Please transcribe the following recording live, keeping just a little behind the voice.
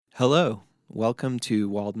Hello, welcome to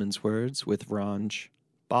Waldman's Words with Ranj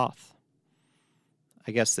Bath.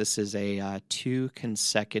 I guess this is a 2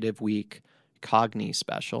 consecutive week Cogni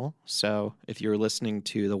special. So if you were listening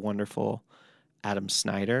to the wonderful Adam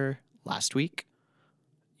Snyder last week,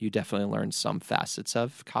 you definitely learned some facets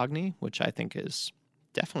of Cogni, which I think is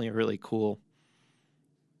definitely a really cool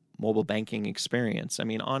mobile banking experience. I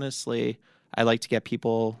mean, honestly, I like to get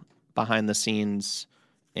people behind the scenes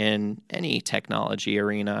in any technology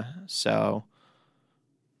arena. So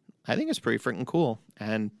I think it's pretty freaking cool.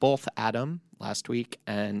 And both Adam last week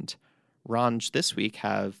and Ranj this week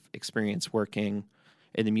have experience working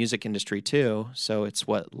in the music industry too. So it's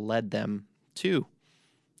what led them to,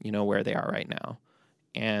 where they are right now.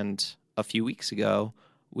 And a few weeks ago,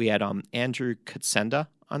 we had Andrew Kutsenda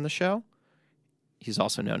on the show. He's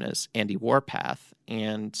also known as Andy Warpath.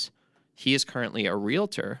 And he is currently a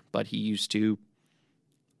realtor, but he used to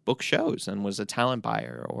book shows and was a talent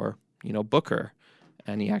buyer or, booker.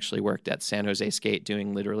 And he actually worked at San Jose Skate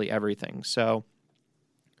doing literally everything. So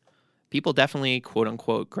people definitely, quote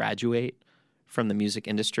unquote, graduate from the music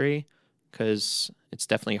industry because it's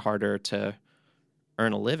definitely harder to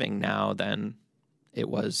earn a living now than it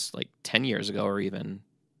was like 10 years ago or even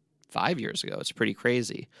 5 years ago. It's pretty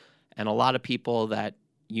crazy. And a lot of people that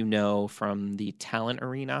from the talent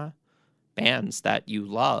arena, bands that you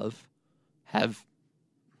love, have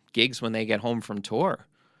gigs when they get home from tour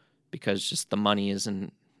because just the money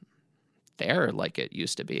isn't there like it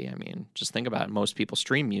used to be. I mean, just think about it. Most people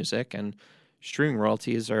stream music, and streaming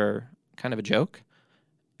royalties are kind of a joke.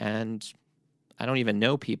 And I don't even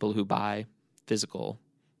know people who buy physical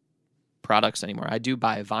products anymore. I do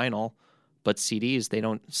buy vinyl, but CDs, they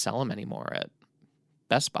don't sell them anymore at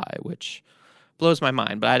Best Buy, which blows my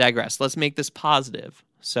mind. But I digress. Let's make this positive.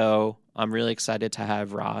 So I'm really excited to have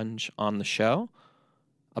Ranj on the show.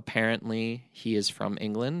 Apparently, he is from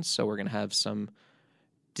England, so we're going to have some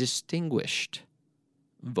distinguished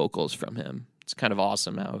vocals from him. It's kind of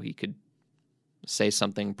awesome how he could say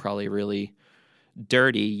something probably really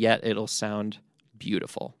dirty, yet it'll sound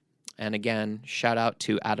beautiful. And again, shout out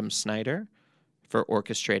to Adam Snyder for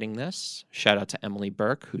orchestrating this. Shout out to Emily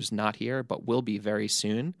Burke, who's not here, but will be very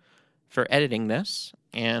soon, for editing this.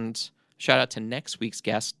 And shout out to next week's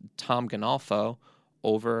guest, Tom Ganolfo,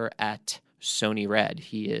 over at Sony Red.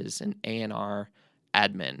 He is an A&R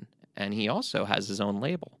admin, and he also has his own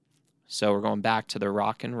label. So we're going back to the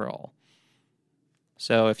rock and roll.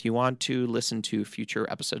 So if you want to listen to future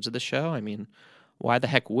episodes of the show, I mean, why the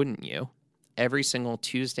heck wouldn't you? Every single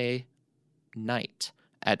Tuesday night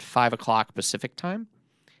at 5 o'clock Pacific time,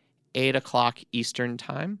 8 o'clock Eastern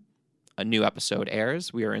time, a new episode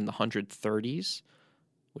airs. We are in the 130s,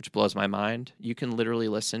 which blows my mind. You can literally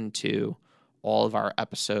listen to all of our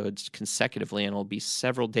episodes consecutively, and it'll be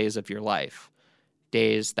several days of your life,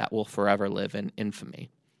 days that will forever live in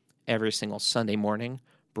infamy. Every single Sunday morning,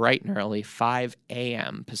 bright and early, 5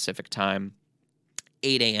 a.m. Pacific time,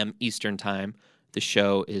 8 a.m. Eastern time, the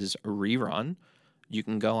show is rerun. You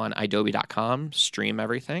can go on adobe.com, stream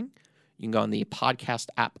everything. You can go on the podcast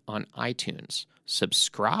app on iTunes,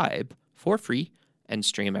 subscribe for free, and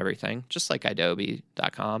stream everything, just like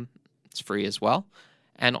adobe.com. It's free as well.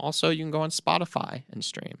 And also you can go on Spotify and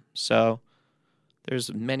stream. So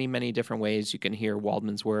there's many, many different ways you can hear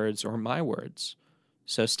Waldman's words or my words.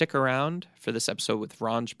 So stick around for this episode with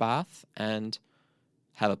Ranj Bath and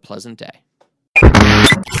have a pleasant day.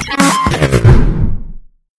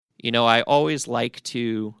 I always like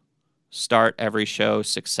to start every show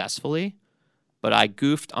successfully, but I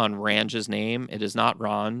goofed on Ranj's name. It is not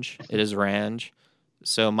Ranj, it is Ranj.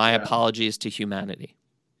 So my apologies to humanity.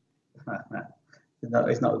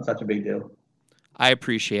 It's not such a big deal. I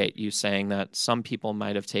appreciate you saying that. Some people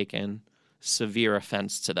might have taken severe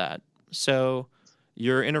offense to that. So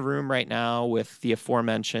you're in a room right now with the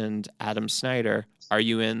aforementioned Adam Snyder. Are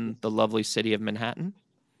you in the lovely city of Manhattan?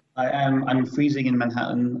 I am. I'm freezing in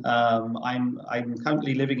Manhattan. I'm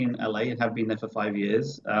currently living in LA and have been there for 5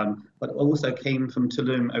 years, but also came from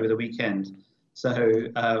Tulum over the weekend. So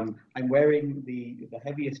I'm wearing the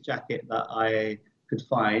heaviest jacket that I could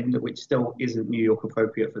find, which still isn't New York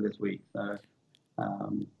appropriate for this week. So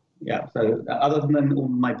So other than all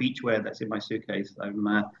my beach wear that's in my suitcase, I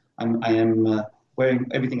am wearing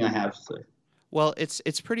everything I have. So. Well,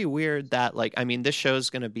 it's pretty weird that this show is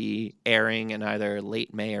going to be airing in either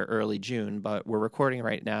late May or early June, but we're recording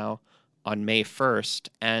right now on May 1st,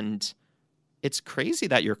 and it's crazy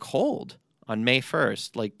that you're cold on May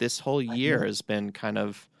 1st. Like, this whole year has been kind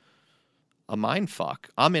of a mind fuck.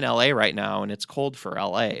 I'm in LA right now, and it's cold for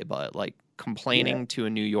LA, but complaining to a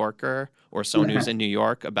New Yorker or someone who's in New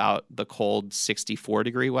York about the cold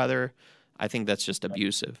 64-degree weather, I think that's just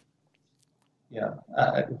abusive. Yeah,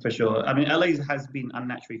 for sure. I mean, LA has been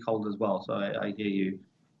unnaturally cold as well, so I hear you.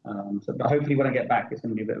 But hopefully, when I get back, it's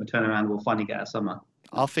going to be a bit of a turnaround. We'll finally get a summer.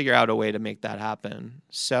 I'll figure out a way to make that happen.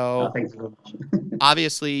 So, Thanks very much.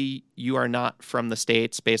 obviously, you are not from the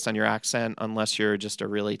States based on your accent, unless you're just a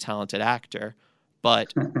really talented actor.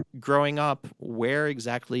 But growing up, where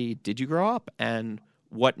exactly did you grow up, and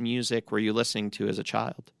what music were you listening to as a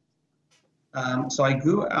child? So I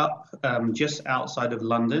grew up just outside of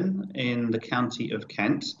London in the county of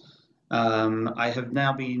Kent. I have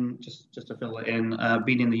now been just to fill it in,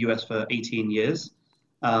 been in the US for 18 years.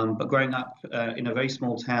 But growing up in a very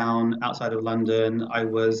small town outside of London, I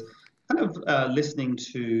was kind of listening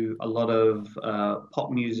to a lot of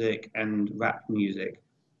pop music and rap music.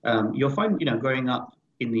 You'll find, growing up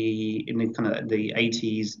in the kind of the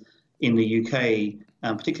 80s in the UK,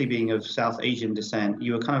 particularly being of South Asian descent,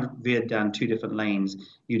 you were kind of veered down two different lanes.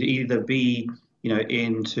 You'd either be,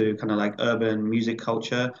 into kind of like urban music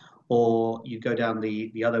culture, or you go down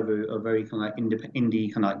the other route of very kind of like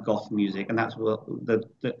indie kind of like goth music, and that's what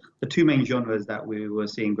the two main genres that we were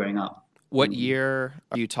seeing growing up. What year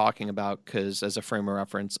are you talking about? Because as a frame of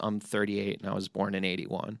reference, I'm 38 and I was born in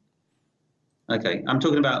 81. Okay, I'm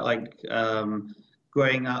talking about like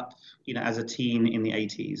growing up, as a teen in the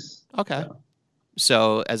 80s. Okay. So.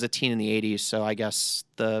 So, as a teen in the 80s, so I guess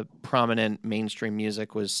the prominent mainstream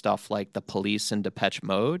music was stuff like The Police and Depeche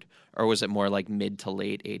Mode, or was it more like mid to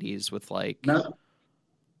late 80s with like, No,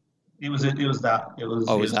 it was that. It was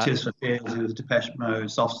oh, it was was that? Tears for Fears, it was Depeche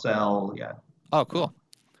Mode, Soft Cell, yeah. Oh, Yeah. cool.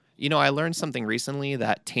 I learned something recently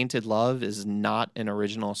that Tainted Love is not an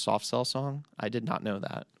original Soft Cell song. I did not know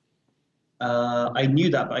that. I knew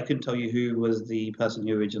that, but I couldn't tell you who was the person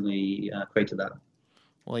who originally created that.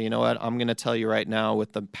 Well, you know what? I'm going to tell you right now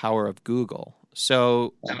with the power of Google.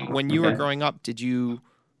 So, when you were Okay. growing up, did you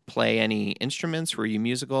play any instruments? Were you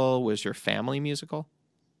musical? Was your family musical?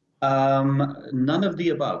 None of the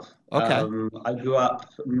above. Okay. I grew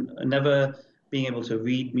up never being able to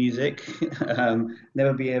read music,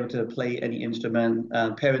 never being able to play any instrument.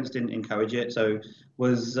 Parents didn't encourage it, so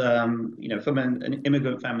was from an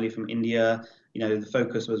immigrant family from India. The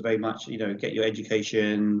focus was very much get your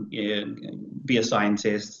education, be a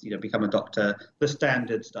scientist, become a doctor, the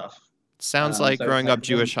standard stuff. Sounds like So it's growing like up it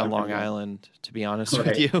wasn't Jewish on something Long that, Island, to be honest with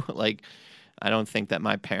right. you. Like, I don't think that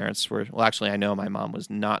my parents were, well, actually, I know my mom was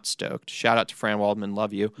not stoked. Shout out to Fran Waldman,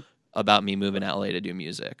 love you, about me moving to LA to do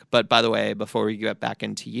music. But by the way, before we get back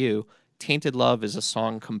into you, Tainted Love is a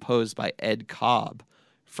song composed by Ed Cobb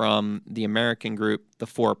from the American group The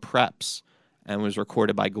Four Preps and was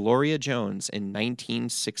recorded by Gloria Jones in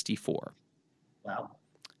 1964. Wow.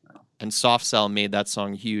 Wow. And Soft Cell made that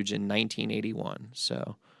song huge in 1981.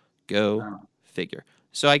 So go Wow. figure.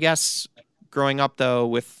 So I guess growing up though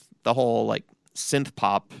with the whole like synth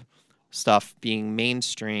pop stuff being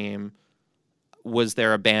mainstream, was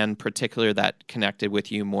there a band particular that connected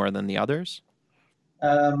with you more than the others?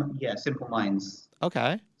 Yeah, Simple Minds.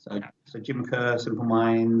 Okay. So Jim Kerr, Simple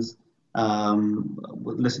Minds,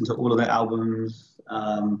 would listen to all of their albums,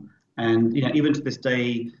 and even to this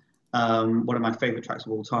day, one of my favorite tracks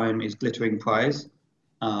of all time is "Glittering Prize,"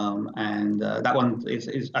 and that one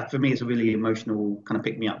is for me it's a really emotional kind of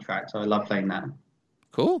pick me up track. So I love playing that.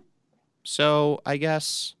 Cool. So I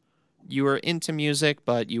guess you were into music,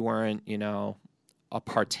 but you weren't, a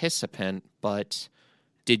participant. But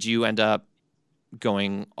did you end up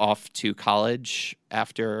going off to college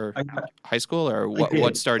after I, high school, or I what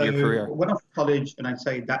did. started your So career? went off to college, and I'd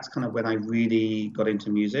say that's kind of when I really got into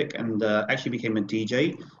music, and actually became a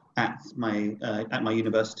DJ at my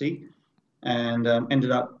university, and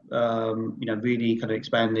ended up really kind of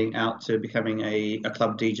expanding out to becoming a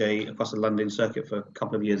club DJ across the London circuit for a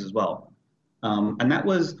couple of years as well. And that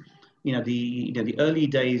was the early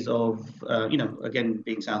days of again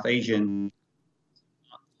being South Asian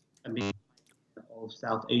and being of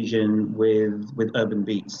South Asian with urban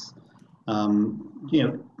beats.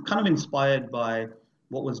 Kind of inspired by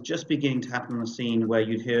what was just beginning to happen on the scene, where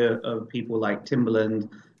you'd hear of people like Timbaland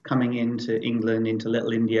coming into England, into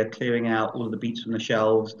Little India, clearing out all of the beats from the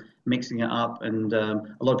shelves, mixing it up, and a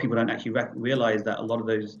lot of people don't actually realize that a lot of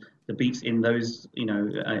the beats in those,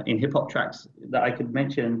 in hip hop tracks that I could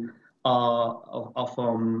mention are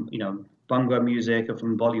from, Bhangra music or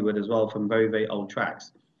from Bollywood as well, from very, very old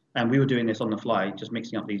tracks. And we were doing this on the fly, just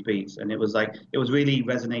mixing up these beats, and it was really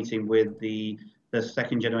resonating with the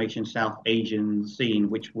second generation South Asian scene,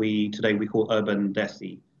 which today we call Urban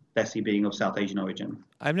Desi, Desi being of South Asian origin.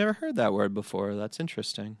 I've never heard that word before. That's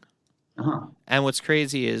interesting. Uh-huh. And what's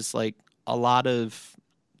crazy is like a lot of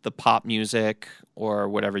the pop music or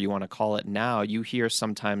whatever you want to call it now, you hear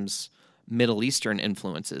sometimes Middle Eastern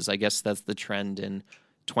influences. I guess that's the trend in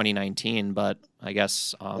 2019, but I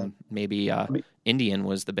guess maybe I mean, Indian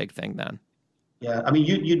was the big thing then. yeah, I mean,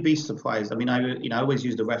 you'd be surprised. I mean, I always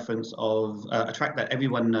use the reference of a track that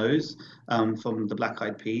everyone knows from the Black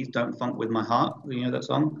Eyed Peas, "Don't Funk with My Heart." You know that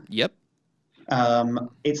song? Yep.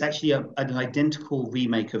 It's actually an identical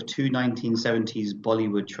remake of two 1970s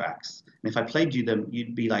Bollywood tracks. And if I played you them,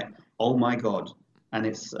 you'd be like, "Oh my God!" And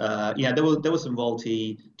it's yeah, there was some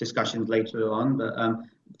royalty discussions later on, but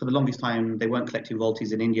for the longest time they weren't collecting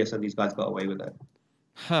royalties in India, so these guys got away with it.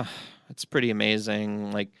 Huh. It's pretty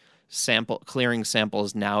amazing. Like clearing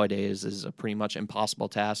samples nowadays is a pretty much impossible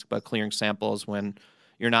task, but clearing samples when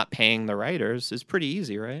you're not paying the writers is pretty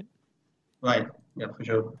easy, right? Right. Yeah, for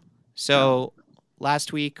sure. Yeah. So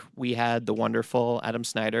last week we had the wonderful Adam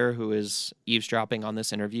Snyder, who is eavesdropping on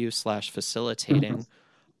this interview slash facilitating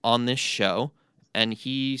on this show, and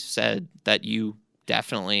he said that you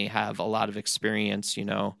definitely have a lot of experience,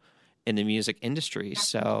 in the music industry.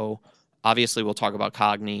 So obviously we'll talk about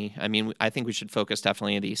Cogni. I mean, I think we should focus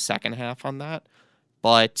definitely the second half on that.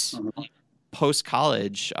 But post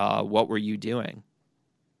college, what were you doing?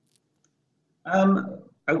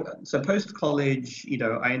 So post college,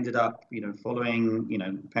 I ended up,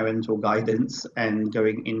 following, parental guidance and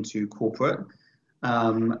going into corporate.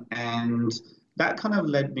 And that kind of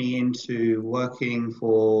led me into working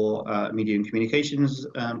for a media and communications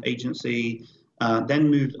agency, then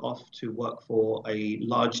moved off to work for a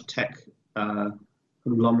large tech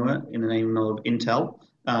conglomerate in the name of Intel.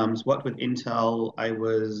 So worked with Intel. I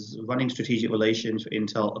was running strategic relations for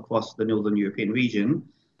Intel across the Northern European region.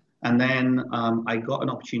 And then I got an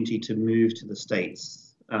opportunity to move to the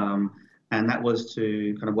States. And that was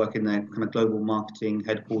to kind of work in their kind of global marketing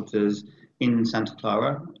headquarters in Santa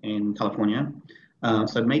Clara in California.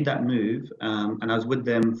 So I made that move, and I was with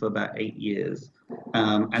them for about 8 years.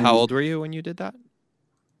 How old were you when you did that?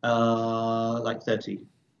 Like 30.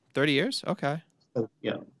 30 years? Okay. So,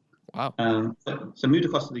 yeah. Wow. So moved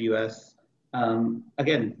across to the US.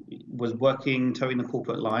 Again, was working, towing the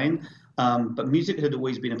corporate line. But music had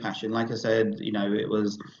always been a passion. Like I said, it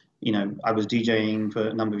was, I was DJing for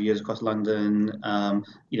a number of years across London.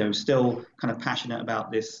 Still kind of passionate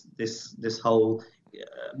about this whole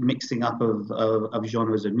mixing up of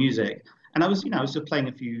genres of music. And I was just playing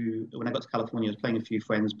a few. When I got to California, I was playing a few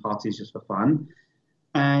friends' parties just for fun.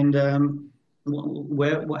 And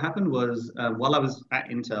what happened was while I was at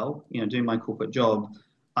Intel, doing my corporate job,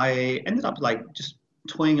 I ended up like just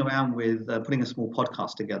toying around with putting a small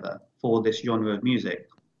podcast together for this genre of music,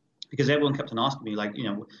 because everyone kept on asking me, like,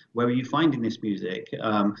 where are you finding this music?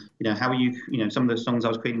 How are you, some of the songs I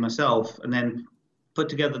was creating myself, and then put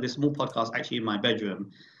together this small podcast actually in my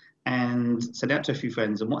bedroom and sent out to a few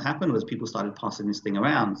friends. And what happened was people started passing this thing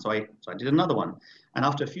around. So I did another one. And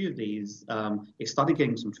after a few of these, it started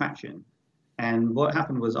getting some traction. And what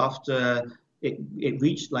happened was after it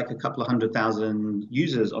reached like a couple of 100,000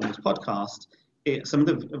 users on this podcast, some of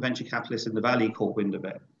the venture capitalists in the Valley caught wind of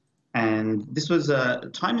it. And this was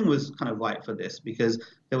timing was kind of right for this, because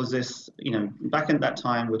there was this, back in that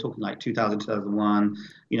time, we're talking like 2000, 2001,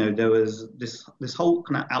 there was this whole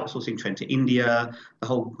kind of outsourcing trend to India, the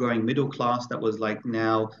whole growing middle class that was like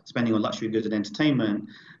now spending on luxury goods and entertainment.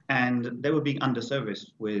 And they were being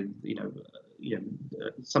underserviced with,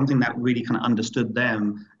 something that really kind of understood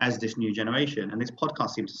them as this new generation. And this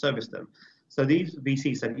podcast seemed to service them. So these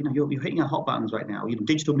VCs said, you're hitting our hot buttons right now.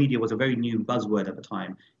 Digital media was a very new buzzword at the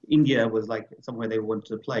time. India was like somewhere they wanted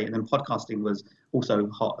to play, and then podcasting was also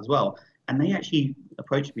hot as well. And they actually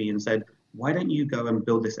approached me and said, why don't you go and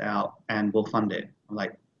build this out and we'll fund it? I'm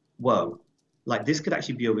like, whoa, like this could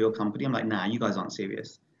actually be a real company. I'm like, nah, you guys aren't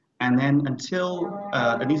serious. And then and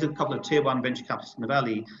these are a couple of tier one venture capitalists in the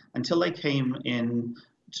Valley, until they came in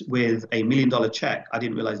with $1 million check, I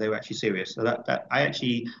didn't realize they were actually serious. So that I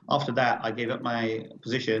actually, after that, I gave up my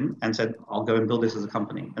position and said, I'll go and build this as a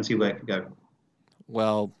company and see where it could go.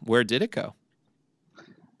 Well, where did it go?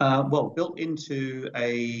 Built into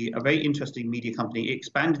a very interesting media company. It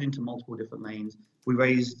expanded into multiple different lanes. We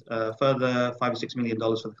raised further $5 or $6 million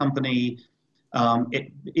for the company.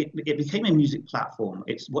 It became a music platform.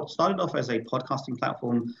 It's what started off as a podcasting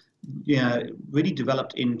platform, really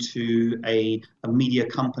developed into a media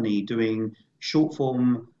company doing short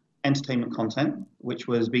form entertainment content, which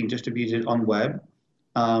was being distributed on web.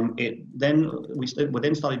 We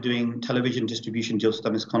then started doing television distribution deals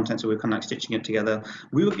on this content, so we were kind of like stitching it together.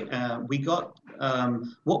 We got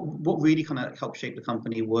what really kind of helped shape the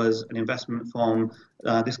company was an investment from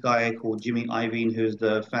this guy called Jimmy Iovine, who's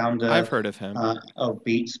the founder. I've heard of him. Of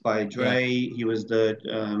Beats by Dre. Yeah. He was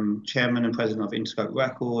the chairman and president of Interscope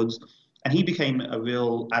Records. And he became a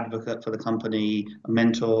real advocate for the company, a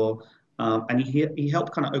mentor. And he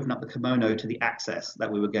helped kind of open up the kimono to the access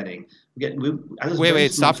that we were getting. As a very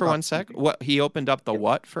Wait, small stop for startup, 1 sec. What, he opened up the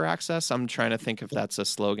what for access? I'm trying to think if that's a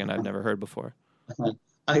slogan I've never heard before.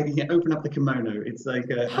 open up the kimono. It's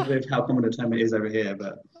like I don't know how common a term it is over here,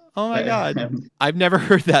 but Oh my but God. I've never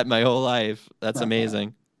heard that my whole life. That's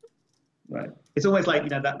amazing. right. It's almost like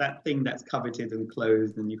that thing that's coveted and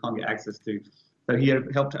closed and you can't get access to. So he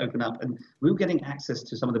helped to open up, and we were getting access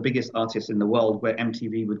to some of the biggest artists in the world, where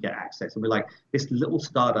MTV would get access, and we're like this little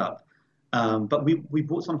startup. But we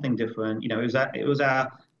brought something different. It was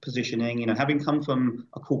our positioning. Having come from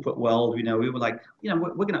a corporate world, we were like, we're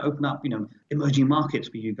going to open up, emerging markets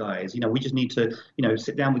for you guys. We just need to,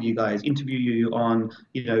 sit down with you guys, interview you on,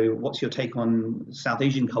 what's your take on South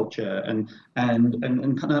Asian culture, and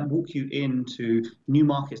kind of walk you into new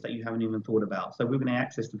markets that you haven't even thought about. So we're going to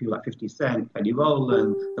access to people like 50 Cent, Kelly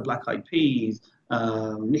Rowland, the Black Eyed Peas,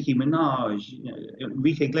 Nicki Minaj,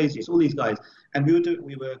 Enrique Iglesias, all these guys. And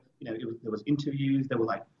there was interviews, there were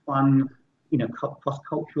like fun,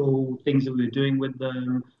 cross-cultural things that we were doing with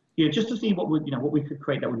them, just to see what we could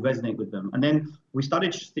create that would resonate with them. And then we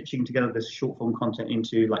started stitching together this short form content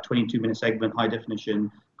into like 22-minute segment, high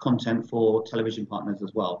definition content for television partners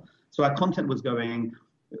as well. So our content was going,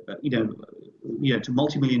 to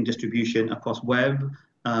multi-million distribution across web,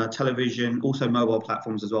 television, also mobile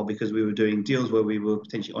platforms as well, because we were doing deals where we were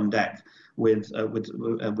potentially on deck with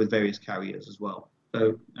various carriers as well.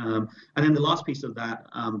 So, and then the last piece of that,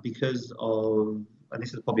 because of, and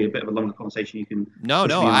this is probably a bit of a longer conversation, you can No,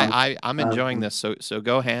 push me on. I'm enjoying this. So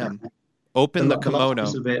go ham. Yeah. Open the The last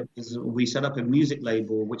piece kimono. of it is we set up a music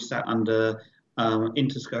label which sat under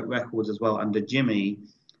Interscope Records as well, under Jimmy.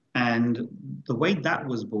 And the way that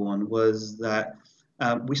was born was that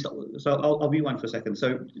so I'll rewind for a second.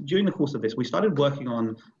 So during the course of this, we started working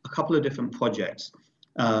on a couple of different projects,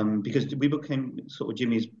 because we became sort of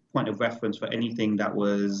Jimmy's point of reference for anything that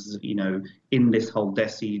was, in this whole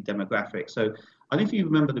Desi demographic. So I don't know if you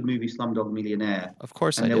remember the movie Slumdog Millionaire. Of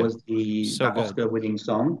course I And there do. was that Oscar-winning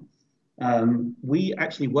song. We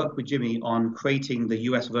actually worked with Jimmy on creating the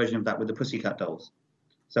US version of that with the Pussycat Dolls.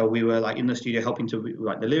 So we were like in the studio helping to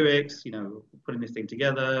write the lyrics, putting this thing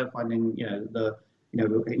together, finding,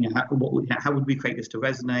 how would we create this to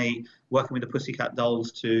resonate, working with the Pussycat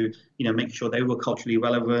Dolls to, make sure they were culturally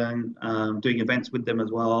relevant, doing events with them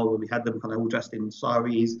as well, where we had them kind of all dressed in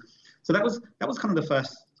saris. So that was kind of the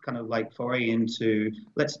first kind of like foray into,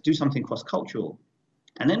 let's do something cross-cultural.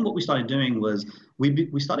 And then what we started doing was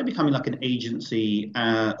we started becoming like an agency,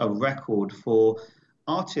 a record for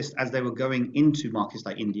artists as they were going into markets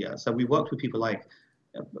like India. So we worked with people like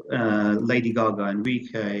Lady Gaga,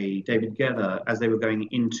 Enrique, David Guetta, as they were going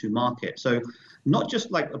into market. So not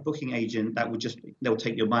just like a booking agent that they'll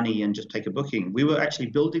take your money and just take a booking. We were actually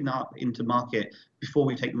building up into market before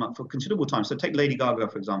we take them up for considerable time. So take Lady Gaga,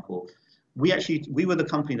 for example. We were the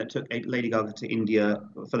company that took Lady Gaga to India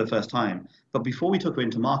for the first time. But before we took her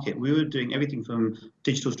into market, we were doing everything from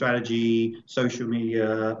digital strategy, social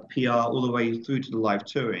media, PR, all the way through to the live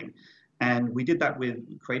touring. And we did that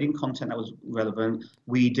with creating content that was relevant.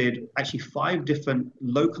 We did actually 5 different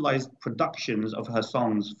localized productions of her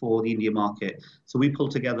songs for the India market. So we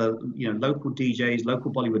pulled together, local DJs,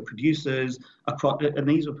 local Bollywood producers, and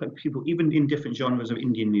these were people even in different genres of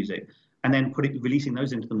Indian music, and then releasing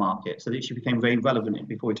those into the market so that she became very relevant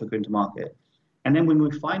before we took her into market. And then when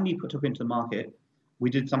we finally took her into the market,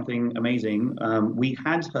 we did something amazing. We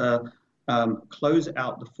had her close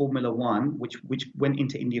out the Formula One, which went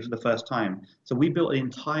into India for the first time. So we built an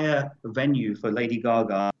entire venue for Lady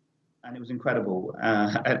Gaga, and it was incredible.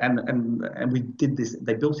 And we did this.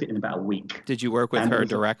 They built it in about a week. Did you work with her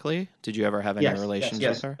directly? Did you ever have any relations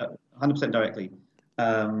with her? 100% directly.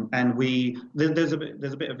 And there's a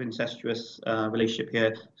bit of incestuous relationship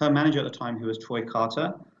here. Her manager at the time, who was Troy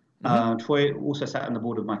Carter, Troy also sat on the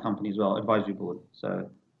board of my company as well, advisory board. So,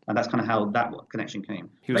 and that's kind of how that connection came.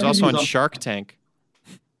 He was also on Shark Tank.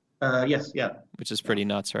 Yes, yeah. Which is pretty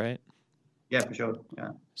nuts, right? Yeah, for sure.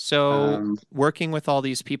 Yeah. So, working with all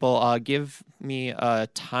these people, give me a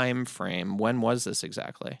time frame. When was this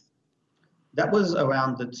exactly? That was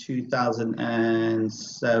around the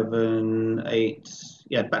 2007, 8.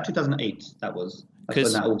 Yeah, about 2008. That's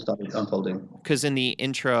when that all started unfolding. Because in the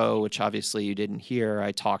intro, which obviously you didn't hear,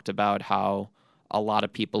 I talked about how a lot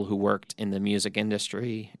of people who worked in the music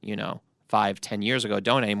industry, 5-10 years ago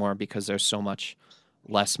don't anymore because there's so much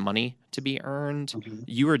less money to be earned. Mm-hmm.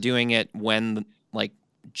 You were doing it when,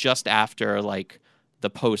 just after, the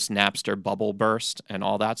post-Napster bubble burst and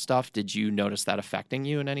all that stuff. Did you notice that affecting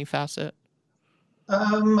you in any facet?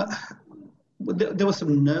 There was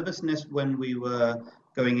some nervousness when we were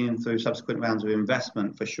going in through subsequent rounds of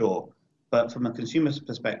investment for sure. But from a consumer's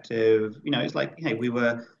perspective, it's like, hey, we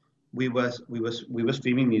were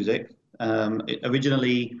streaming music.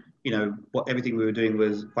 Originally, what everything we were doing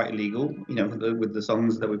was quite illegal, with the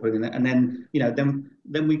songs that we put in there. And then,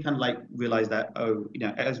 then we kind of like realized that, oh,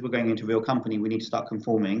 as we're going into real company, we need to start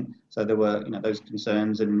conforming. So there were, those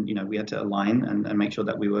concerns, and we had to align and make sure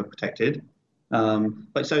that we were protected.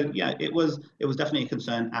 But so yeah, it was definitely a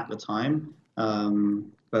concern at the time.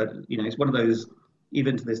 But it's one of those.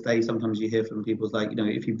 Even to this day, sometimes you hear from people like,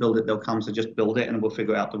 if you build it, they'll come. So just build it, and we'll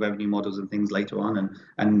figure out the revenue models and things later on,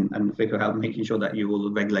 and figure out making sure that you're all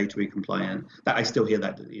regulatory compliant. That I still hear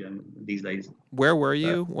that these days. Where were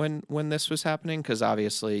you when this was happening? Because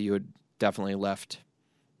obviously you had definitely left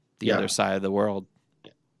the other side of the world.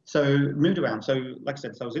 So moved around. So like I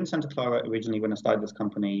said, so I was in Santa Clara originally when I started this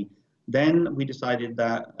company. Then we decided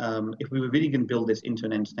that if we were really going to build this into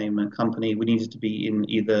an entertainment company, we needed to be in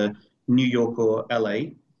either New York or LA.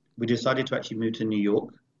 We decided to actually move to New York,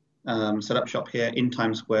 set up shop here in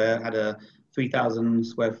Times Square, had a 3,000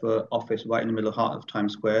 square foot office right in the middle of heart of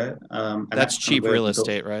Times Square. And that's cheap real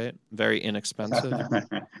estate, right? Very inexpensive.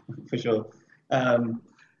 For sure.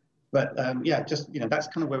 But yeah, just that's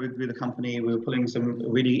kind of where we grew the company. We were pulling some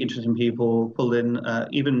really interesting people. Pulled in,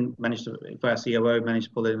 even managed to, for our COO, managed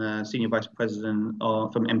to pull in a senior vice president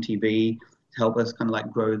from MTV to help us kind of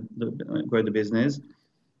like grow the business.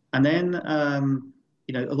 And then a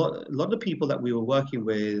lot of the people that we were working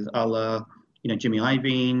with, Jimmy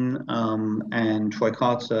Iovine and Troy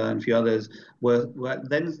Carter and a few others, were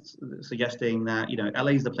then suggesting that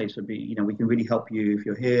LA is the place to be. We can really help you if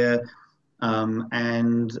you're here.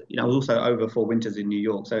 And also over 4 winters in New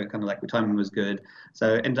York, so kind of like the timing was good.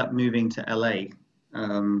 So ended up moving to LA.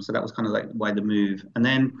 So that was kind of like why the move. And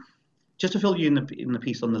then just to fill you in the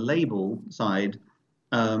piece on the label side,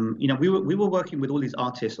 we were working with all these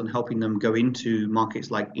artists on helping them go into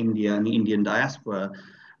markets like India and the Indian diaspora.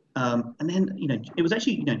 And then it was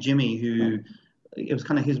actually Jimmy who, it was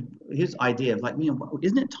kind of his idea of like,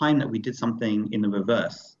 isn't it time that we did something in the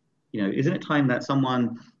reverse? Isn't it time that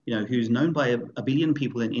someone who's known by a billion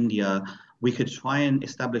people in India, we could try and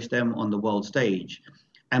establish them on the world stage?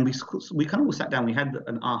 And we kind of all sat down. We had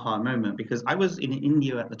an aha moment because I was in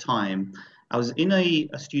India at the time. I was in a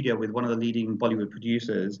studio with one of the leading Bollywood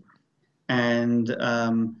producers, and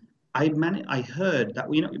I heard that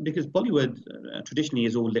because Bollywood traditionally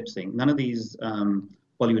is all lip sync. None of these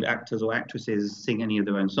Bollywood actors or actresses sing any of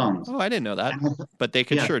their own songs. Oh, I didn't know that, but they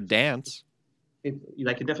could sure dance. They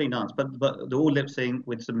can definitely dance, but they're all lip sync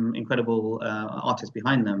with some incredible artists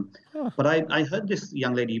behind them. Huh. But I heard this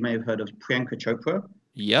young lady you may have heard of, Priyanka Chopra.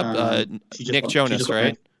 Yep, Nick Jonas,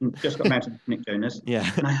 right? Just got married to Nick Jonas.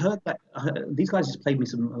 Yeah. And I heard that these guys just played me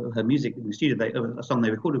some of her music in the studio. A song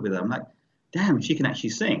they recorded with her. I'm like, damn, she can actually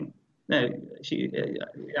sing. No,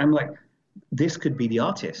 I'm like, this could be the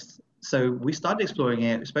artist. So we started exploring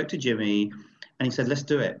it. We spoke to Jimmy, and he said, let's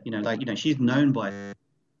do it. She's known by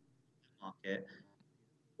market,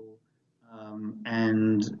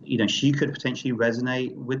 and she could potentially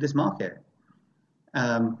resonate with this market.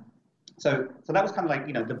 So that was kind of like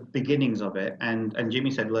the beginnings of it, and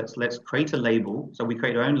Jimmy said let's create a label. So we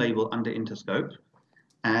created our own label under Interscope,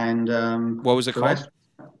 and what was it called?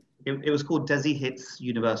 It was called Desi Hits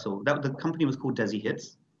Universal. The company was called Desi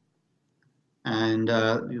Hits, and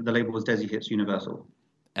the label was Desi Hits Universal.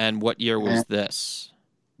 And what year was this?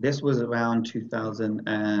 This was around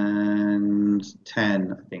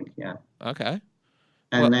 2010, I think. Yeah. Okay.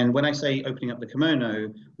 And then when I say opening up the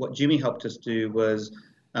kimono, what Jimmy helped us do was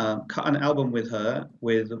cut an album with her,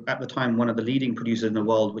 with at the time one of the leading producers in the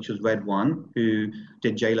world, which was Red One, who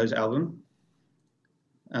did J-Lo's album,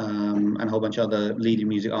 and a whole bunch of other leading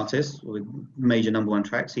music artists with major #1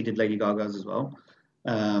 tracks. He did Lady Gaga's as well.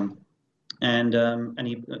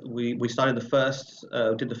 We started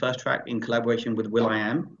did the first track in collaboration with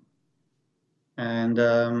will.i.am, and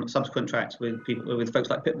subsequent tracks with folks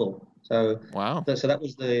like Pitbull. So wow. So that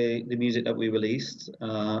was the music that we released,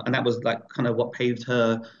 and that was like kind of what paved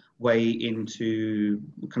her way into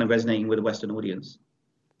kind of resonating with a Western audience.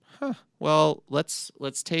 Huh. Well, let's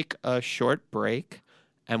take a short break,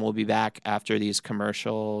 and we'll be back after these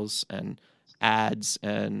commercials and ads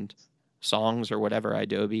and songs or whatever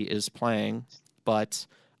Adobe is playing. But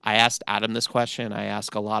I asked Adam this question. I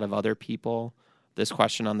ask a lot of other people this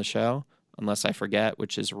question on the show, unless I forget,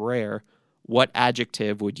 which is rare. What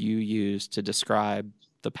adjective would you use to describe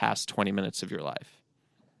the past 20 minutes of your life?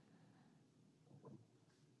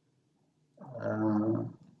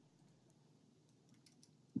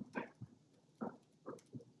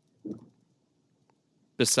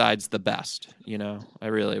 besides the best? I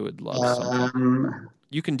really would love something.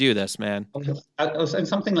 You can do this, man.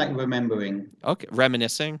 Something like remembering. Okay,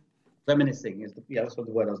 reminiscing. Reminiscing that's what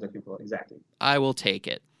the word I was looking for. Exactly. I will take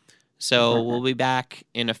it. So we'll be back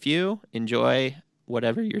in a few. Enjoy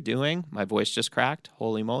whatever you're doing. My voice just cracked.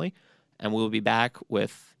 Holy moly. And we'll be back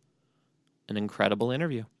with an incredible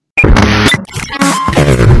interview.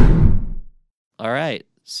 All right.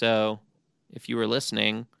 So if you were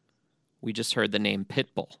listening, we just heard the name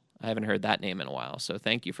Pitbull. I haven't heard that name in a while. So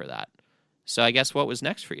thank you for that. So I guess what was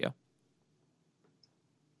next for you?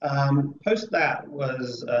 Post that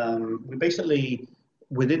was we basically,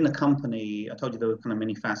 within the company, I told you there were kind of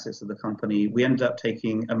many facets of the company. We ended up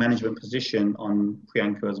taking a management position on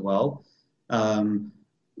Priyanka as well.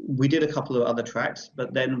 We did a couple of other tracks,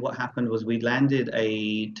 but then what happened was we landed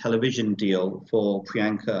a television deal for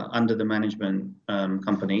Priyanka under the management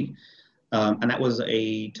company. And that was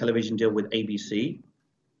a television deal with ABC.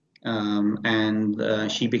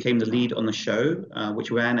 And she became the lead on the show, which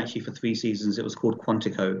ran actually for 3 seasons. It was called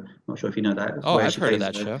Quantico. Not sure if you know that. Oh, I've heard of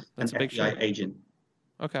that show. That's an a big FBI show. agent.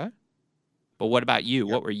 Okay. But what about you?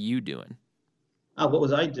 Yeah. What were you doing? What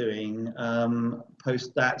was I doing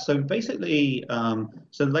post that? So basically,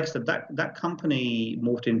 so like I said, that company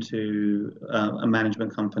morphed into a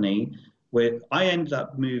management company where I ended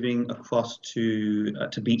up moving across to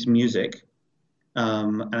Beats Music.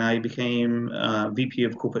 And I became VP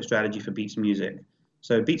of Corporate Strategy for Beats Music.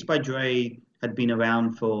 So Beats by Dre had been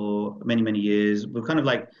around for many, many years. We're kind of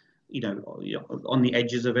like, on the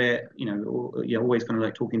edges of it, always kind of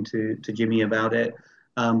like talking to Jimmy about it.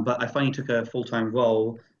 But I finally took a full-time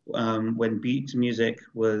role when Beats Music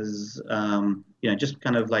was, just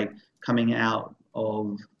kind of like coming out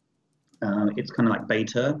of it's kind of like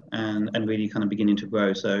beta and really kind of beginning to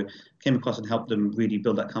grow. So came across and helped them really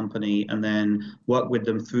build that company and then work with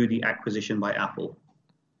them through the acquisition by Apple.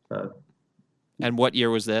 So. And what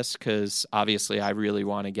year was this? Because obviously I really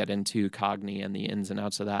want to get into Cogni and the ins and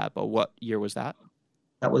outs of that. But what year was that?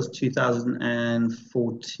 That was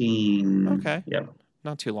 2014. Okay. Yep.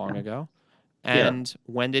 Not too long ago. And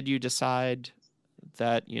when did you decide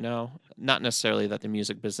that, not necessarily that the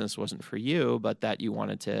music business wasn't for you, but that you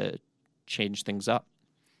wanted to change things up?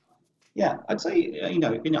 Yeah, I'd say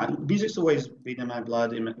music's always been in my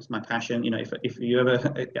blood. It's my passion. If you ever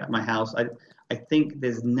at my house, I think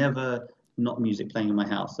there's never not music playing in my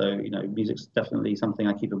house. So music's definitely something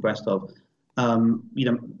I keep abreast of.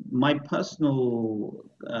 My personal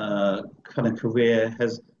kind of career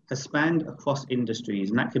has spanned across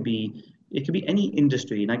industries, and it could be any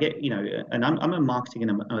industry. And I get and I'm a marketing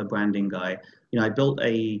and I'm a branding guy. I built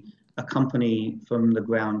a company from the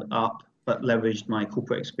ground up, but leveraged my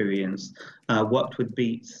corporate experience, worked with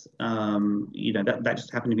Beats, that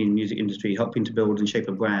just happened to be in the music industry, helping to build and shape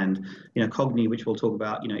a brand. Cogni, which we'll talk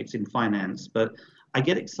about, it's in finance. But I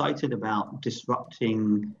get excited about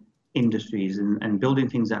disrupting industries and building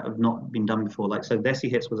things that have not been done before. Like, so Desi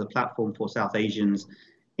Hits was a platform for South Asians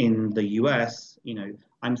in the US.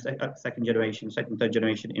 I'm third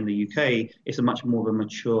generation in the UK. It's a much more of a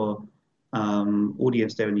mature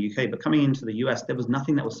audience there in the UK, but coming into the US, there was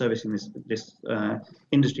nothing that was servicing this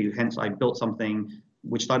industry. Hence, I built something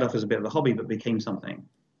which started off as a bit of a hobby, but became something.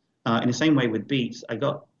 In the same way with Beats, I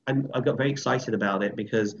got very excited about it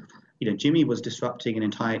because Jimmy was disrupting an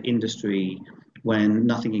entire industry when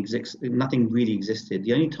nothing really existed.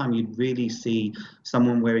 The only time you'd really see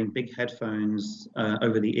someone wearing big headphones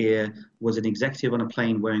over the ear was an executive on a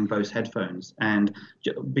plane wearing Bose headphones. And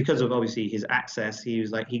because of obviously his access,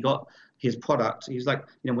 he got his product. He was like,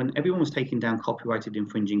 when everyone was taking down copyrighted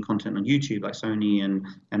infringing content on YouTube, like Sony and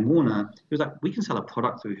Warner, he was like, we can sell a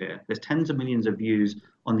product through here. There's tens of millions of views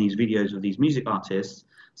on these videos of these music artists.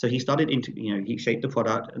 So he started he shaped the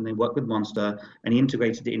product and then worked with Monster and he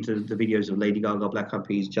integrated it into the videos of Lady Gaga, Black Eyed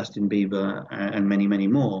Peas, Justin Bieber, and many, many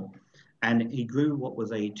more. And he grew what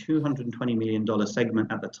was a $220 million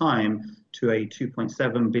segment at the time to a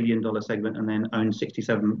 $2.7 billion segment and then owned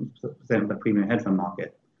 67% of the premium headphone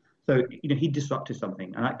market. So, he disrupted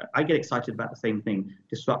something. And I get excited about the same thing,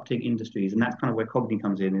 disrupting industries. And that's kind of where Cogni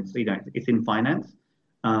comes in. It's, it's in finance.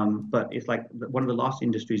 But it's like one of the last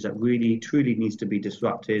industries that really truly needs to be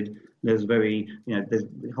disrupted. There's there's a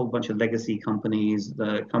whole bunch of legacy companies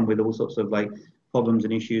that come with all sorts of like problems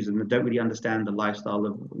and issues and don't really understand the lifestyle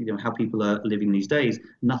of how people are living these days.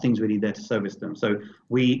 Nothing's really there to service them. So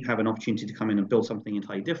we have an opportunity to come in and build something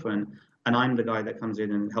entirely different. And I'm the guy that comes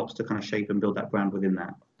in and helps to kind of shape and build that brand within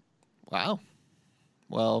that. Wow.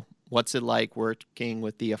 Well, what's it like working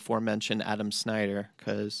with the aforementioned Adam Snyder?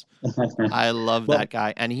 Because I love that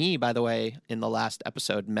guy. And he, by the way, in the last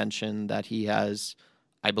episode mentioned that he has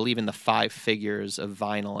I believe, in the 5 figures of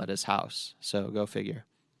vinyl at his house. So go figure.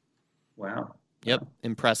 Wow. Yep. Wow.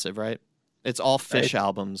 Impressive, right? It's all That Fish is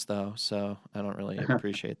albums, though, so I don't really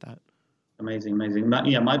appreciate that. amazing, amazing.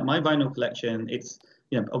 Yeah, my vinyl collection, it's,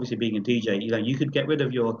 obviously being a DJ, you could get rid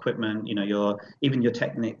of your equipment, even your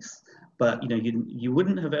Technics, but you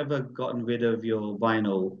wouldn't have ever gotten rid of your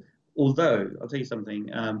vinyl. Although I'll tell you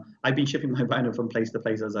something, I've been shipping my vinyl from place to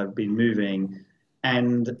place as I've been moving,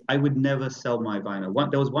 and I would never sell my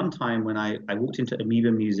vinyl. There was one time when I walked into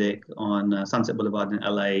Amoeba Music on Sunset Boulevard in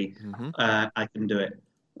LA. Mm-hmm. I couldn't do it.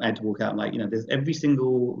 I had to walk out. I'm like, there's every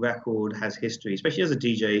single record has history, especially as a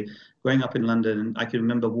DJ. Growing up in London, I can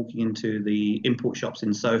remember walking into the import shops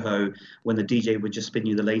in Soho when the DJ would just spin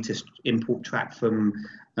you the latest import track from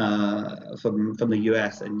the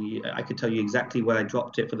US, and I could tell you exactly where I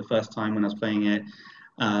dropped it for the first time when I was playing it,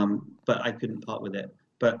 but I couldn't part with it.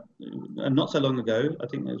 But not so long ago, I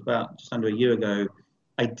think it was about just under a year ago,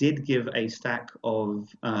 I did give a stack of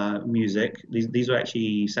music. These are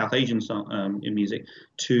actually South Asian in music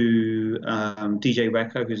to DJ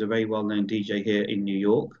Rekha, who's a very well-known DJ here in New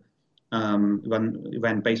York.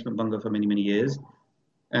 Ran Basement Bungo for many, many years.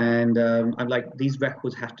 And I'm like, these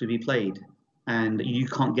records have to be played, and you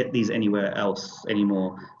can't get these anywhere else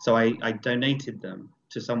anymore. So I donated them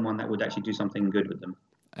to someone that would actually do something good with them.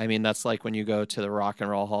 I mean, that's like when you go to the Rock and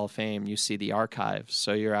Roll Hall of Fame, you see the archives.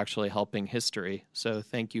 So you're actually helping history. So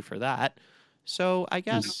thank you for that. So I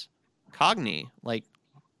guess Cogni, like,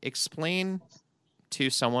 explain to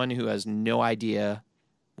someone who has no idea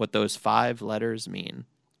what those 5 letters mean.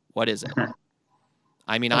 What is it?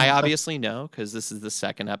 I mean, I obviously know because this is the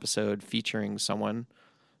second episode featuring someone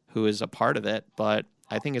who is a part of it, but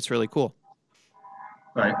I think it's really cool.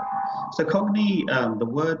 Right. So Cogni, the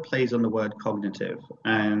word plays on the word cognitive,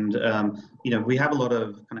 and we have a lot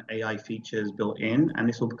of kind of AI features built in, and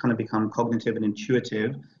this will kind of become cognitive and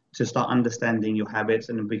intuitive to start understanding your habits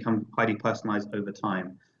and become highly personalized over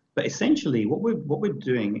time. But essentially, what we're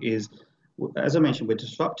doing is, as I mentioned, we're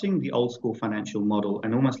disrupting the old school financial model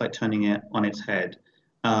and almost like turning it on its head.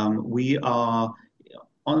 We are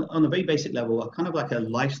on a very basic level, kind of like a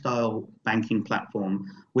lifestyle banking platform,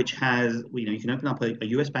 which has, you can open up a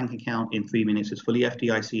US bank account in 3 minutes. It's fully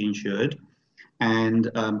FDIC insured.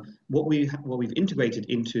 And what we've integrated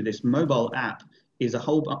into this mobile app is a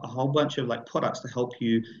whole bunch of like products to help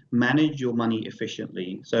you manage your money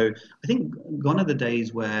efficiently. So I think gone are the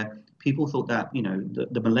days where people thought that,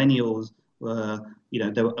 the millennials were,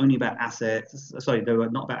 they were only about assets. Sorry, they were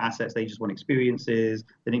not about assets. They just want experiences.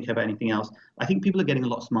 They didn't care about anything else. I think people are getting a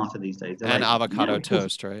lot smarter these days. They're and like, avocado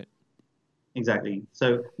toast, right? Exactly.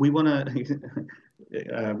 So we want to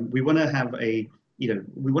have we want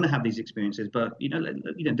to have these experiences, but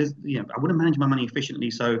there's, I want to manage my money efficiently,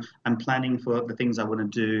 so I'm planning for the things I want to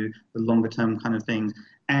do, the longer term kind of things.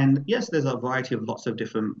 And yes, there's a variety of lots of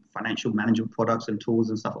different financial management products and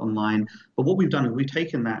tools and stuff online. But what we've done is we've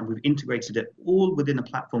taken that and we've integrated it all within a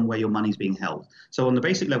platform where your money's being held. So on the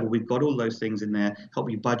basic level, we've got all those things in there, help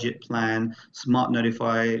you budget, plan, smart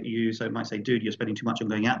notify you. So it might say, dude, you're spending too much on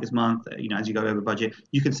going out this month. As you go over budget,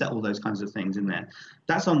 you can set all those kinds of things in there.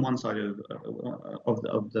 That's on one side of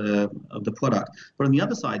the product. But on the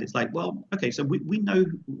other side, it's like, well, okay, so we know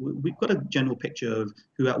we've got a general picture of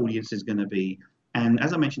who our audience is going to be. And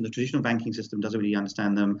as I mentioned, the traditional banking system doesn't really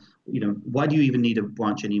understand them. Why do you even need a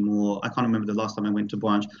branch anymore? I can't remember the last time I went to a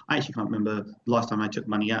branch. I actually can't remember the last time I took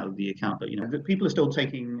money out of the account. But people are still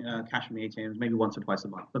taking cash from the ATMs maybe once or twice a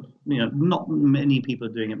month. But not many people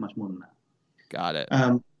are doing it much more than that. Got it.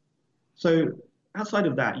 So outside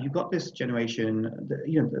of that, you've got this generation.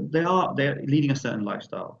 They're leading a certain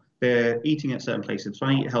lifestyle. They're eating at certain places,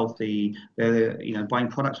 trying to eat healthy. They're buying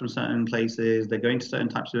products from certain places. They're going to certain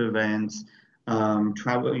types of events.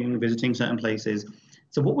 Traveling, visiting certain places.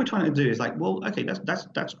 So what we're trying to do is like, well, okay,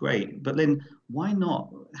 that's great, but then why not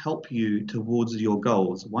help you towards your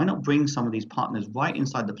goals? Why not bring some of these partners right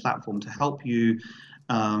inside the platform to help you,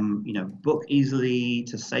 book easily,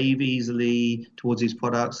 to save easily towards these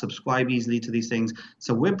products, subscribe easily to these things.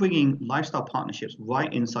 So we're bringing lifestyle partnerships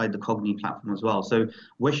right inside the Cogni platform as well. So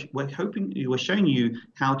we're showing you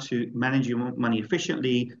how to manage your money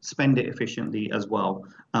efficiently, spend it efficiently as well.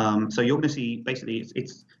 So you're going to see basically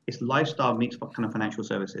it's lifestyle meets kind of financial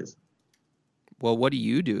services. Well, what do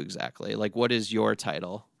you do exactly? Like, what is your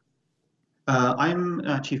title?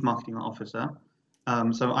 I'm Chief Marketing Officer.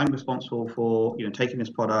 So I'm responsible for taking this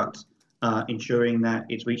product, ensuring that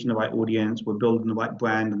it's reaching the right audience. We're building the right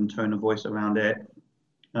brand and tone of voice around it.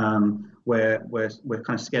 We're kind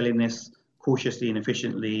of scaling this cautiously and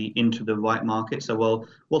efficiently into the right market. So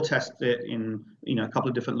we'll test it in a couple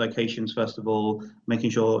of different locations first of all, making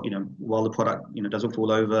sure while the product doesn't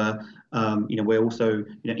fall over. We're also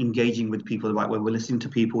engaging with people the right way. We're listening to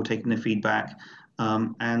people, taking their feedback,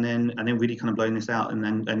 and then really kind of blowing this out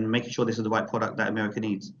and making sure this is the right product that America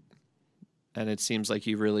needs. And it seems like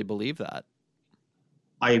you really believe that.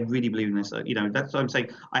 I really believe in this. That's what I'm saying.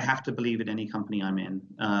 I have to believe in any company I'm in.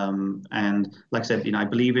 And like I said, I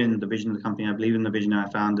believe in the vision of the company. I believe in the vision of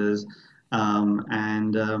our founders.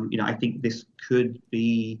 I think this could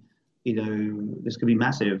be,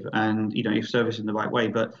 massive. And if serviced in the right way,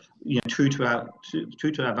 but true to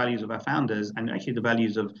our values of our founders, and actually the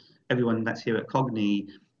values of everyone that's here at Cogni.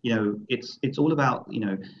 It's all about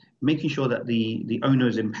making sure that the owner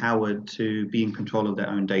is empowered to be in control of their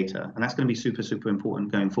own data, and that's going to be super, super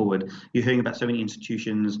important going forward. You're hearing about so many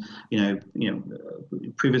institutions,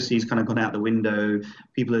 privacy's kind of gone out the window.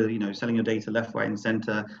 People are, selling your data left, right, and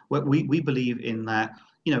center. We believe in that.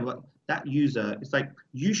 That user, it's like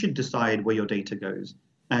you should decide where your data goes,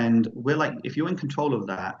 and we're like, if you're in control of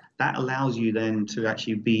that, that allows you then to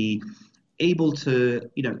actually be able to,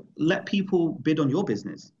 let people bid on your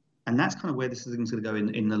business. And that's kind of where this is going to go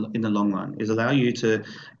in the long run, is allow you to,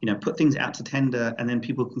 put things out to tender, and then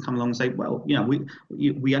people can come along and say, well,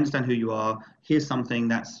 we understand who you are. Here's something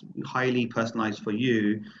that's highly personalized for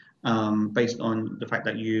you, based on the fact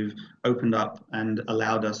that you've opened up and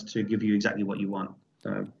allowed us to give you exactly what you want.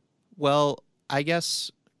 So, well, I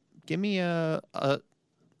guess give me a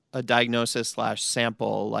diagnosis /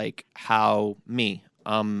 sample, like how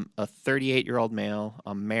I'm a 38-year-old male,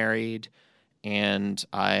 I'm married, and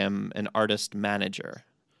I am an artist manager.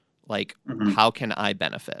 Like, how can I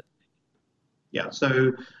benefit? Yeah,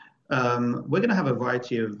 so we're going to have a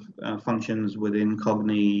variety of functions within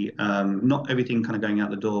Cogni. Not everything kind of going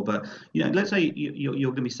out the door, but let's say you're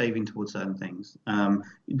going to be saving towards certain things.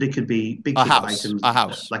 They could be big ticket items, a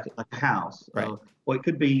house, like a house, right? Or it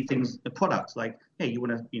could be things, products like, hey, you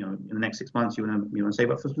want to, in the next 6 months, you want to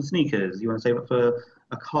save up for some sneakers, you want to save up for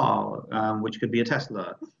a car, which could be a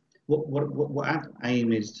Tesla. What our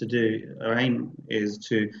aim is to do, our aim is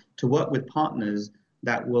to work with partners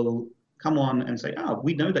that will come on and say, oh,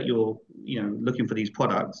 we know that you're looking for these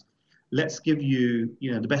products. Let's give you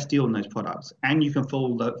the best deal on those products, and you can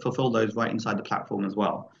fulfill those right inside the platform as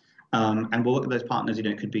well. And we'll work with those partners.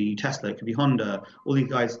 It could be Tesla, it could be Honda, all these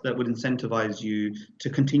guys that would incentivize you to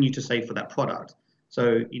continue to save for that product.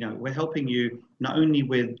 So we're helping you not only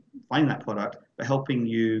with finding that product, but helping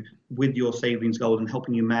you with your savings goals and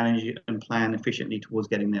helping you manage it and plan efficiently towards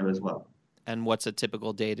getting there as well. And what's a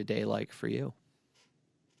typical day-to-day like for you?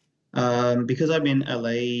 Because I'm in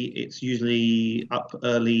LA, it's usually up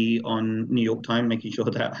early on New York time, making sure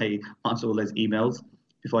that I answer all those emails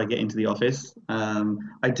before I get into the office.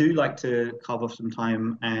 I do like to carve off some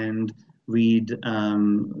time and read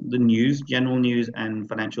the news, general news and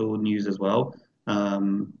financial news as well.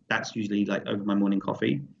 That's usually like over my morning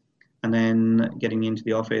coffee. And then getting into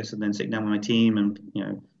the office and then sitting down with my team and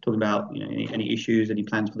talking about any issues, any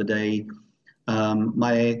plans for the day.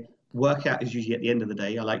 My workout is usually at the end of the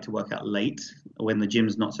day. I like to work out late when the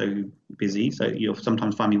gym's not so busy. So you'll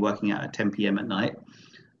sometimes find me working out at 10 p.m. at night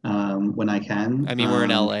when I can. I mean, we're in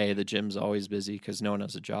LA. The gym's always busy because no one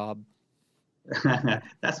has a job.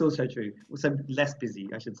 That's also true. So less busy,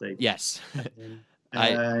 I should say. Yes.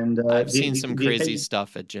 And I've seen some crazy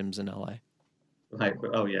stuff at gyms in LA. Right.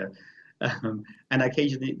 Oh, yeah. And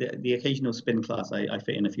occasionally, the occasional spin class I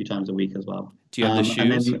fit in a few times a week as well. Do you have the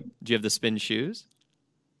shoes? Do you have the spin shoes?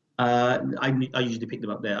 I usually pick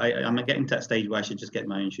them up there. I'm getting to that stage where I should just get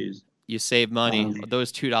my own shoes. You save money.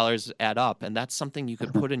 Those $2 add up, and that's something you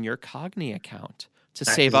could put in your Cogni account to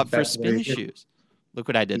save up for spin shoes. Look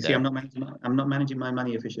what I did there. I'm not managing my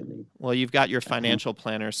money efficiently. Well, you've got your financial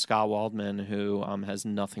planner, Scott Waldman, who has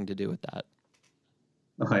nothing to do with that.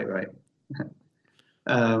 Right.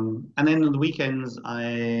 And then on the weekends,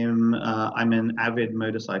 I'm an avid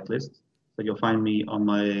motorcyclist, so you'll find me on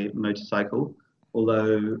my motorcycle.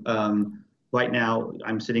 Although right now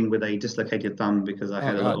I'm sitting with a dislocated thumb because I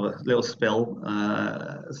had a little spill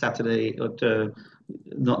Saturday,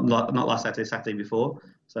 not last Saturday, Saturday before.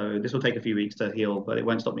 So this will take a few weeks to heal, but it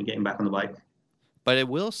won't stop me getting back on the bike. But it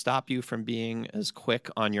will stop you from being as quick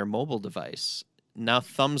on your mobile device. Now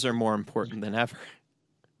thumbs are more important than ever.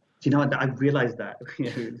 Do you know what? I realized that.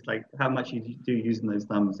 It's like how much you do using those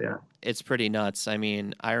thumbs, yeah. It's pretty nuts. I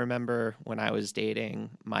mean, I remember when I was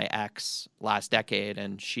dating my ex last decade,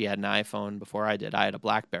 and she had an iPhone before I did. I had a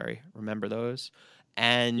BlackBerry. Remember those?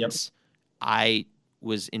 And Yep. I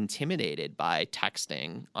was intimidated by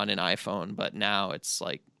texting on an iPhone, but now it's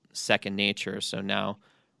like second nature. So now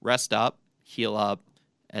rest up, heal up,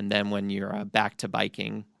 and then when you're back to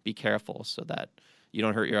biking, be careful so that you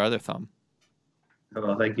don't hurt your other thumb. Oh,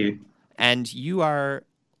 well, thank you. And you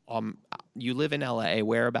live in LA,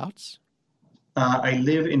 whereabouts? I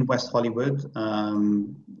live in West Hollywood,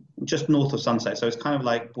 just north of Sunset, so it's kind of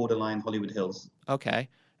like borderline Hollywood Hills. Okay.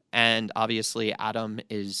 And obviously, Adam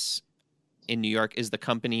is in New York. Is the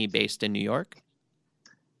company based in New York?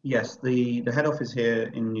 Yes, the head office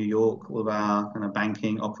here in New York, all of our kind of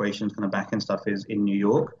banking operations, kind of back end stuff is in New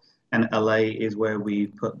York, and LA is where we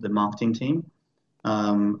put the marketing team.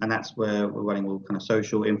 And that's where we're running all kind of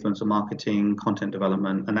social influencer marketing, content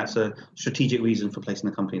development, and that's a strategic reason for placing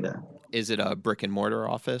the company there. Is it a brick and mortar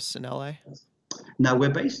office in LA? Now we're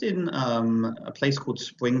based in a place called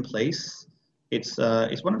Spring Place. It's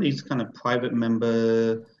one of these kind of private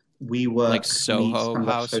member Like WeWork meets Soho kind of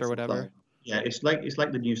like House or social whatever? club. Yeah, it's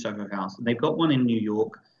like the new Soho House. And they've got one in New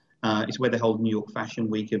York. It's where they hold New York Fashion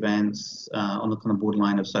Week events on the kind of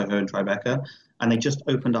borderline of Soho and Tribeca. And they just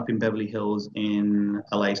opened up in Beverly Hills in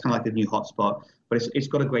LA. It's kind of like the new hotspot, but it's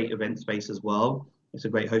got a great event space as well. It's a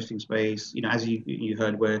great hosting space. As you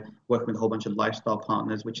heard, we're working with a whole bunch of lifestyle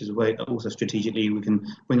partners, which is a way also strategically we can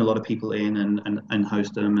bring a lot of people in and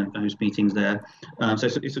host them and host meetings there. So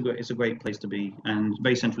it's a great place to be and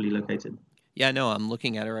very centrally located. Yeah, no, I'm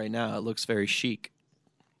looking at it right now. It looks very chic.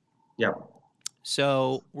 Yeah.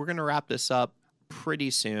 So we're going to wrap this up pretty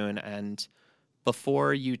soon. And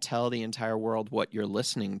before you tell the entire world what you're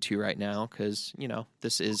listening to right now, because,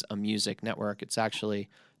 this is a music network, it's actually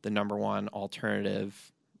the number one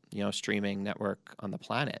alternative, streaming network on the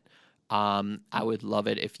planet. I would love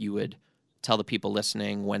it if you would tell the people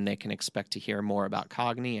listening when they can expect to hear more about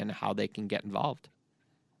Cogni and how they can get involved.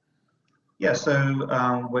 Yeah, so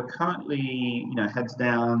we're currently, heads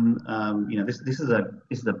down. This is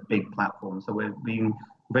a big platform, so we're being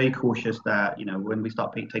very cautious that when we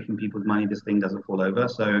start taking people's money, this thing doesn't fall over.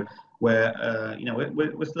 So we're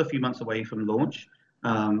still a few months away from launch.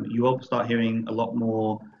 You will start hearing a lot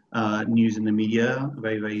more news in the media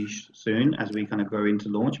very very soon as we kind of grow into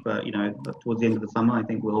launch. But towards the end of the summer, I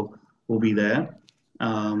think we'll be there.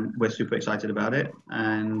 We're super excited about it,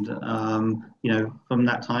 and from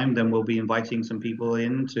that time, then we'll be inviting some people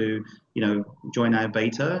in to join our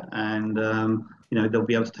beta, and they'll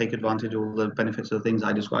be able to take advantage of all the benefits of the things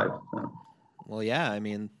I described. So. Well, yeah, I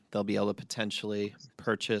mean, they'll be able to potentially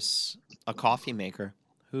purchase a coffee maker.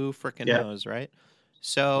 Who frickin' Yeah, knows, right?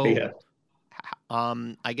 So, yeah.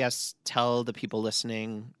 I guess tell the people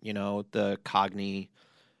listening, the Cogni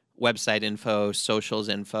website info, socials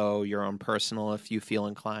info, your own personal, if you feel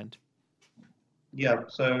inclined. Yeah,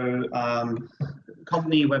 so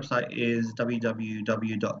company website is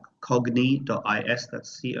www.cogni.is.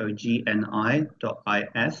 That's cogni.is.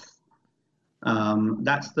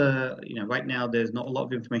 That's right now there's not a lot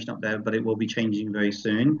of information up there, but it will be changing very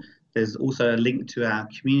soon. There's also a link to our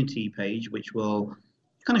community page, which will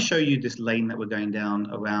kind of show you this lane that we're going down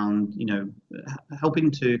around,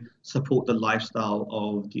 helping to support the lifestyle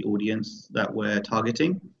of the audience that we're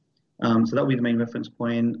targeting. So that will be the main reference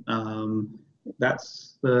point.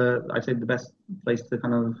 That's I'd say the best place to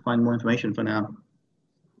kind of find more information for now.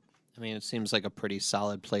 I mean, it seems like a pretty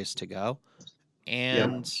solid place to go. Yeah.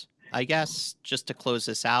 And I guess just to close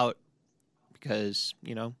this out, because,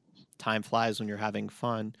 time flies when you're having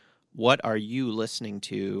fun, what are you listening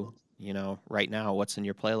to, right now? What's in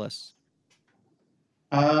your playlist?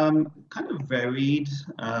 Kind of varied.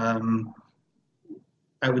 I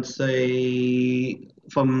would say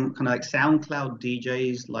from kind of like SoundCloud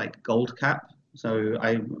DJs like Goldcap. So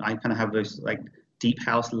I kind of have this like deep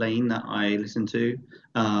house lane that I listen to.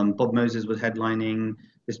 Bob Moses was headlining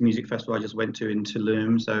this music festival I just went to in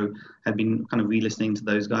Tulum, so I've been kind of re-listening to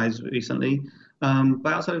those guys recently.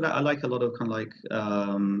 But outside of that, I like a lot of kind of like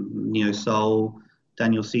neo soul,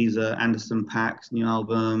 Daniel Caesar, Anderson .Paak's new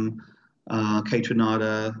album, Kate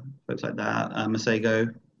Renata, folks like that, Masego.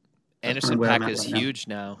 That's kind Anderson of where I'm .Paak at is right now. huge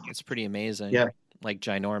now. It's pretty amazing. Yeah, Like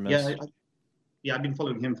yeah, ginormous. yeah. I've been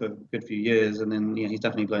following him for a good few years, and then he's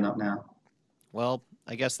definitely blown up now. Well,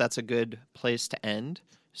 I guess that's a good place to end.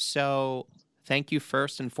 So, thank you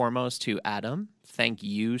first and foremost to Adam. Thank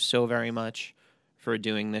you so very much for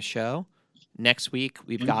doing this show. Next week,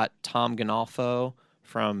 we've Mhm. got Tom Ganolfo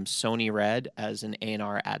from Sony Red as an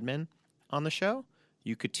A&R admin on the show.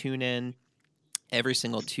 You could tune in every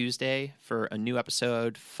single Tuesday for a new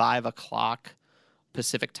episode, 5 o'clock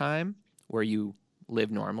Pacific time, where you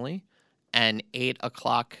live normally, and 8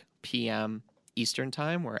 o'clock p.m. Eastern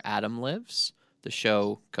time, where Adam lives. The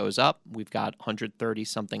show goes up. We've got 130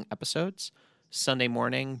 something episodes. Sunday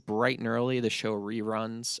morning, bright and early, the show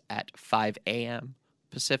reruns at 5 a.m.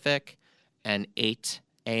 Pacific and 8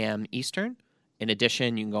 a.m. Eastern. In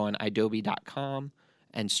addition, you can go on adobe.com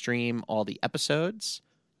and stream all the episodes.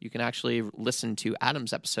 You can actually listen to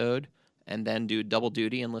Adam's episode and then do double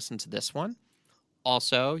duty and listen to this one.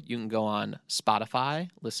 Also, you can go on Spotify,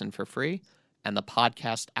 listen for free, and the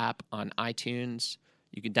podcast app on iTunes.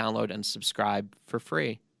 You can download and subscribe for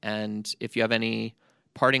free. And if you have any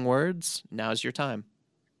parting words, now's your time.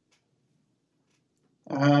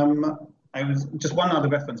 I was just one other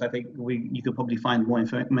reference. I think you could probably find more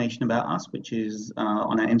information about us, which is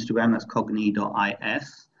on our Instagram. That's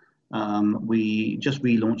cogni.is. We just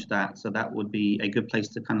relaunched that, so that would be a good place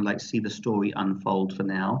to kind of like see the story unfold for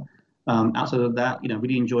now. Outside of that,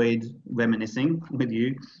 really enjoyed reminiscing with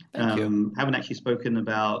you. Thank you. Haven't actually spoken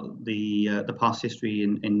about the past history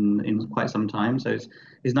in quite some time, so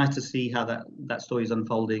it's nice to see how that story is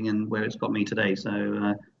unfolding and where it's got me today.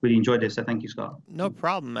 So really enjoyed this. So thank you, Scott. No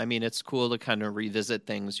problem. I mean, it's cool to kind of revisit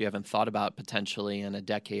things you haven't thought about potentially in a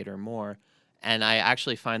decade or more. And I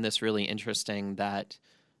actually find this really interesting that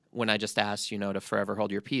when I just asked, to forever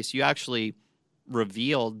hold your peace, you actually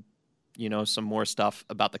revealed some more stuff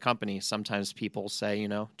about the company. Sometimes people say,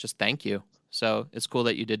 just thank you. So it's cool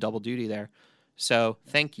that you did double duty there. So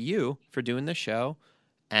thank you for doing the show.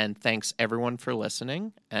 And thanks everyone for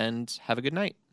listening, and have a good night.